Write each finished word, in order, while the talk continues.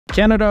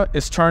Canada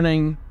is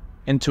turning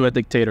into a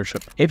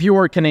dictatorship. If you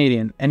are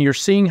Canadian and you're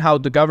seeing how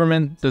the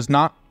government does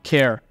not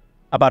care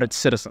about its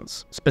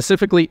citizens,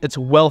 specifically its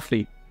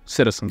wealthy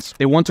citizens,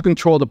 they want to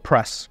control the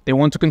press. They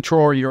want to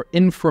control your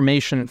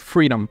information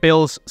freedom.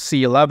 Bills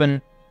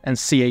C11 and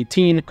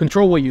C18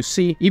 control what you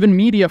see. Even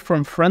media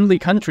from friendly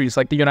countries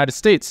like the United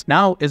States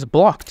now is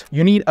blocked.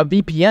 You need a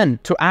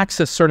VPN to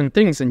access certain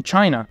things in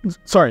Canada.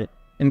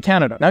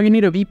 Now you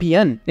need a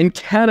VPN in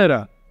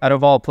Canada, out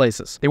of all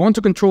places. They want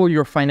to control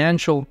your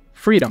financial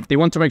freedom. They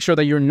want to make sure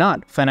that you're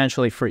not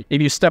financially free.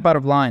 If you step out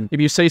of line, if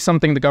you say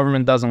something the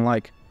government doesn't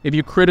like, if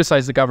you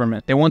criticize the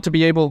government, they want to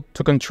be able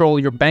to control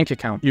your bank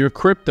account, your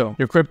crypto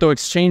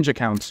exchange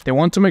accounts. They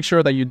want to make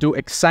sure that you do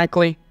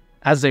exactly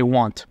as they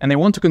want. And they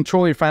want to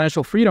control your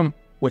financial freedom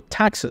with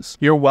taxes.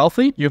 You're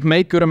wealthy, you've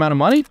made good amount of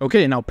money.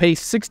 Okay, now pay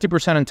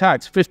 60% in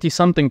tax,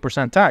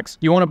 50-something% tax.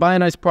 You want to buy a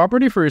nice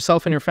property for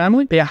yourself and your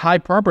family? Pay a high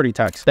property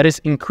tax. That is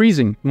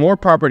increasing. More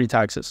property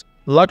taxes,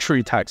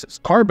 luxury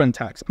taxes, carbon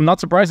tax. I'm not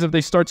surprised if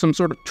they start some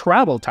sort of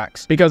travel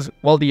tax, because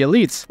while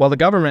the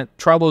government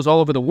travels all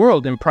over the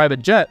world in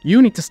private jet,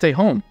 you need to stay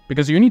home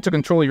because you need to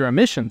control your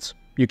emissions.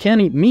 You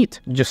can't eat meat.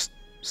 Just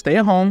stay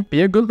at home,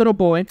 be a good little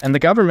boy, and the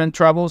government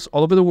travels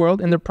all over the world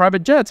in their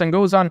private jets and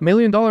goes on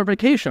million-dollar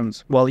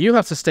vacations. Well, you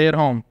have to stay at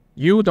home.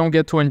 You don't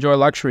get to enjoy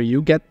luxury.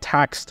 You get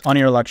taxed on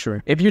your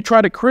luxury. If you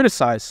try to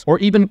criticize or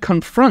even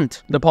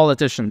confront the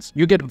politicians,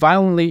 you get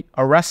violently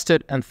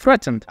arrested and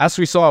threatened, as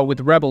we saw with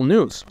Rebel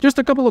News. Just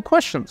a couple of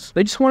questions.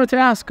 They just wanted to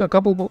ask a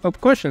couple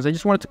of questions. They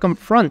just wanted to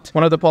confront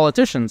one of the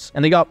politicians,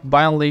 and they got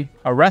violently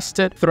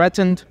arrested,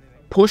 threatened,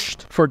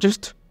 pushed for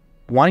just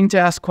wanting to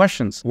ask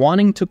questions,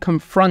 wanting to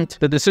confront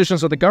the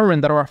decisions of the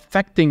government that are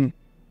affecting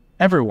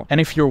everyone. And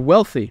if you're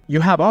wealthy,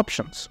 you have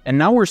options. And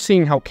now we're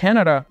seeing how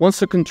Canada wants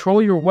to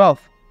control your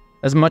wealth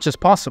as much as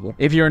possible.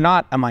 If you're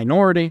not a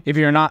minority, if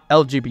you're not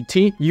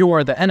LGBT, you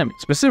are the enemy.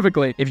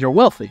 Specifically, if you're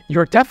wealthy,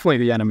 you're definitely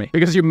the enemy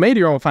because you made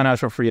your own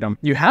financial freedom.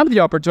 You have the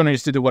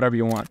opportunities to do whatever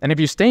you want. And if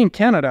you stay in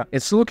Canada,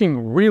 it's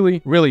looking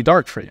really, really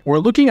dark for you. We're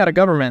looking at a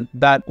government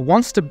that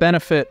wants to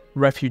benefit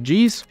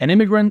refugees and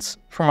immigrants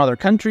from other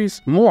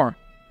countries more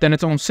than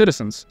its own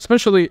citizens,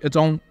 especially its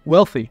own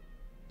wealthy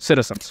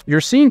citizens. You're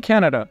seeing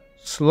Canada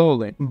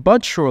slowly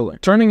but surely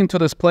turning into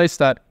this place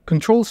that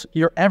controls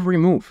your every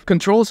move,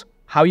 controls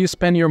how you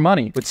spend your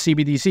money with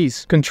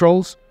CBDCs,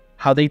 controls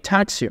how they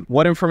tax you,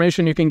 what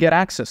information you can get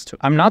access to.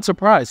 I'm not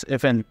surprised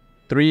if in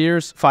 3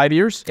 years, 5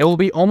 years, it will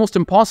be almost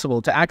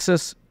impossible to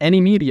access any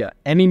media,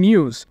 any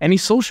news, any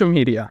social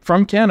media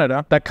from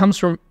Canada that comes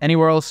from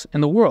anywhere else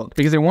in the world,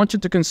 because they want you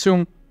to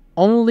consume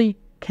only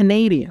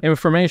Canadian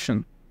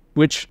information,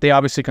 which they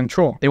obviously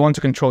control. They want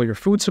to control your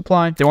food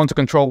supply. They want to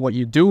control what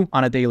you do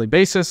on a daily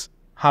basis,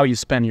 how you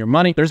spend your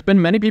money. There's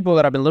been many people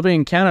that have been living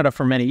in Canada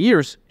for many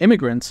years,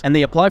 immigrants, and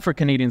they apply for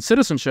Canadian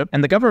citizenship,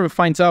 and the government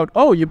finds out,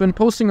 oh, you've been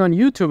posting on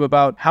YouTube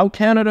about how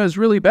Canada is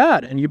really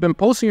bad, and you've been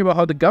posting about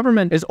how the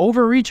government is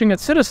overreaching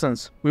its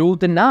citizens. We will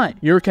deny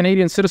your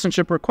Canadian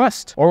citizenship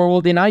request, or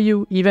we'll deny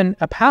you even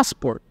a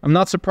passport. I'm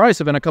not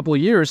surprised if in a couple of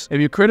years, if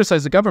you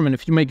criticize the government,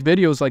 if you make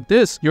videos like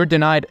this, you're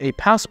denied a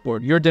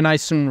passport, you're denied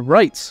certain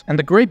rights, and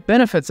the great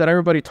benefits that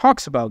everybody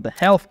talks about, the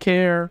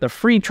healthcare, the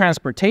free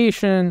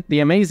transportation, the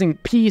amazing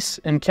peace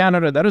in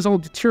Canada, that is all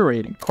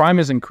deteriorating. Crime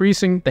is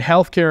increasing. The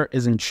healthcare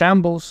is in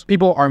shambles.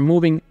 People are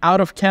moving out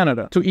of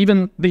Canada to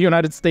even the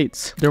United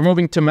States. They're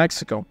moving to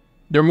Mexico.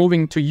 They're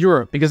moving to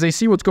Europe because they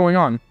see what's going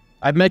on.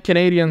 I've met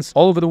Canadians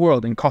all over the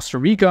world, in Costa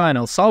Rica, and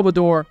El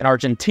Salvador, and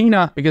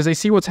Argentina, because they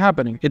see what's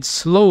happening.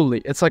 It's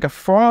like a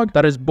frog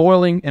that is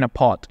boiling in a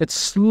pot. It's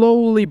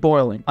slowly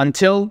boiling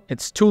until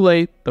it's too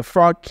late. The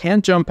frog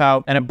can't jump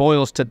out and it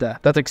boils to death.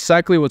 That's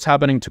exactly what's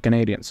happening to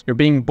Canadians. You're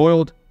being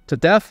boiled to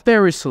death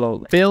very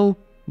slowly. Bill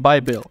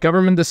by bill,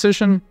 government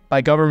decision by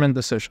government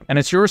decision. And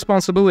it's your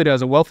responsibility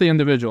as a wealthy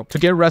individual to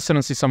get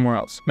residency somewhere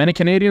else. Many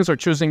Canadians are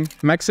choosing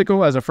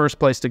Mexico as a first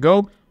place to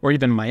go, or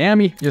even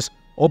Miami, just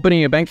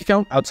opening a bank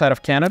account outside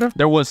of Canada.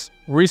 There was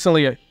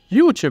recently a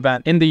huge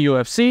event in the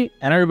UFC,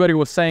 and everybody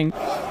was saying,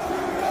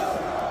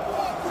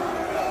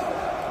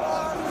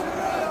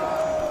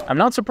 I'm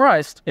not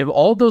surprised if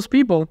all those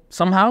people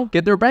somehow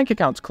get their bank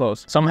accounts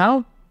closed,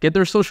 somehow get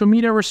their social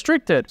media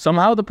restricted.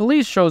 Somehow the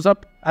police shows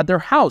up at their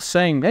house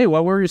saying, hey,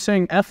 what were you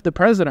saying? F the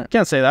president. You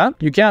can't say that.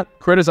 You can't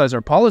criticize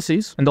our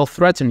policies, and they'll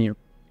threaten you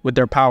with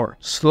their power.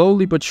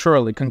 Slowly but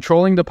surely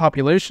controlling the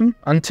population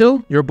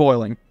until you're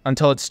boiling,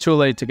 until it's too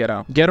late to get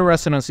out. Get a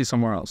residency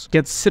somewhere else.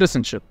 Get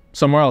citizenship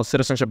somewhere else.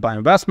 Citizenship by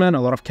investment.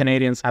 A lot of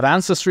Canadians have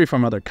ancestry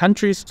from other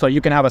countries, so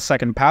you can have a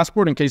second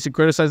passport in case you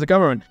criticize the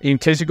government, in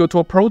case you go to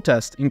a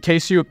protest, in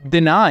case you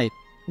deny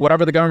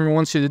whatever the government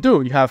wants you to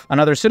do. You have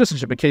another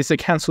citizenship in case they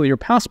cancel your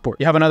passport.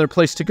 You have another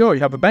place to go. You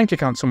have a bank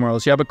account somewhere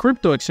else. You have a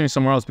crypto exchange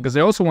somewhere else because they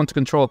also want to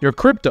control your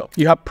crypto.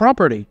 You have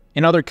property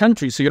in other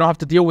countries, so you don't have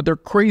to deal with their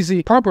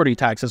crazy property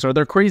taxes or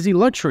their crazy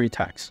luxury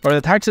tax or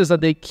the taxes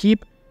that they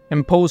keep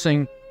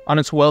imposing on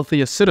its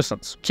wealthiest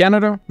citizens.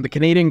 Canada, the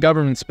Canadian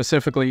government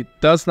specifically,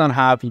 does not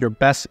have your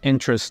best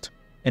interest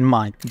in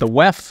mind. The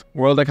WEF,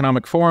 World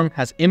Economic Forum,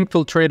 has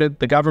infiltrated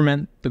the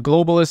government. The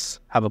globalists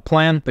have a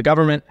plan. The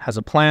government has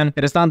a plan.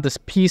 It is not this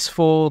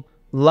peaceful,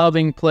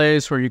 loving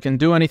place where you can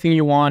do anything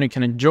you want, you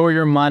can enjoy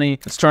your money.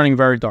 It's turning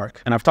very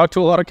dark. And I've talked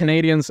to a lot of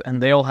Canadians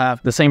and they all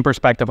have the same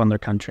perspective on their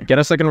country. Get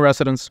a second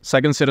residence,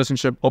 second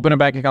citizenship, open a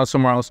bank account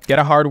somewhere else, get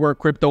a hardware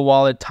crypto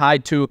wallet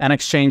tied to an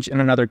exchange in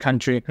another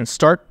country, and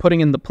start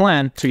putting in the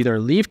plan to either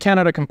leave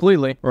Canada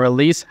completely or at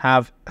least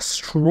have a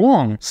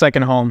strong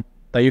second home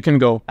that you can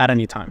go at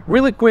any time.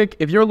 Really quick,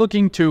 if you're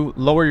looking to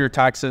lower your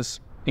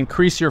taxes,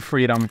 increase your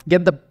freedom,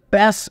 get the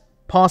best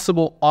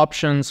possible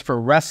options for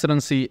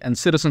residency and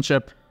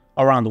citizenship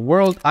around the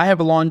world, I have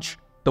launched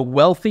the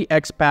Wealthy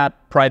Expat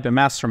Private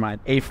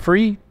Mastermind, a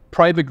free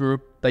private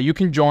group that you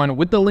can join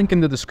with the link in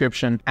the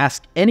description.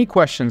 Ask any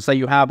questions that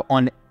you have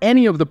on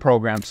any of the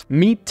programs,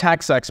 meet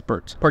tax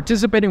experts,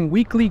 participate in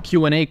weekly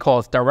Q&A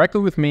calls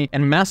directly with me,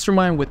 and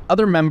mastermind with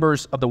other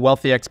members of the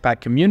Wealthy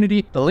Expat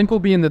community. The link will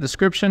be in the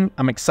description.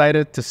 I'm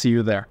excited to see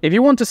you there. If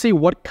you want to see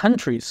what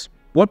countries,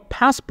 what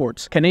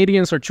passports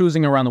Canadians are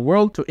choosing around the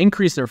world to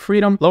increase their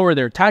freedom, lower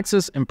their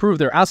taxes, improve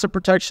their asset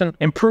protection,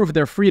 improve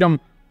their freedom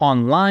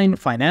online,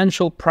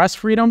 financial, press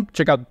freedom,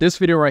 check out this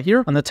video right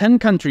here on the 10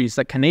 countries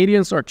that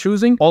Canadians are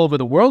choosing all over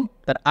the world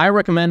that I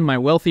recommend my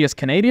wealthiest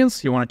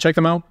Canadians. You want to check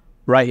them out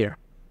right here.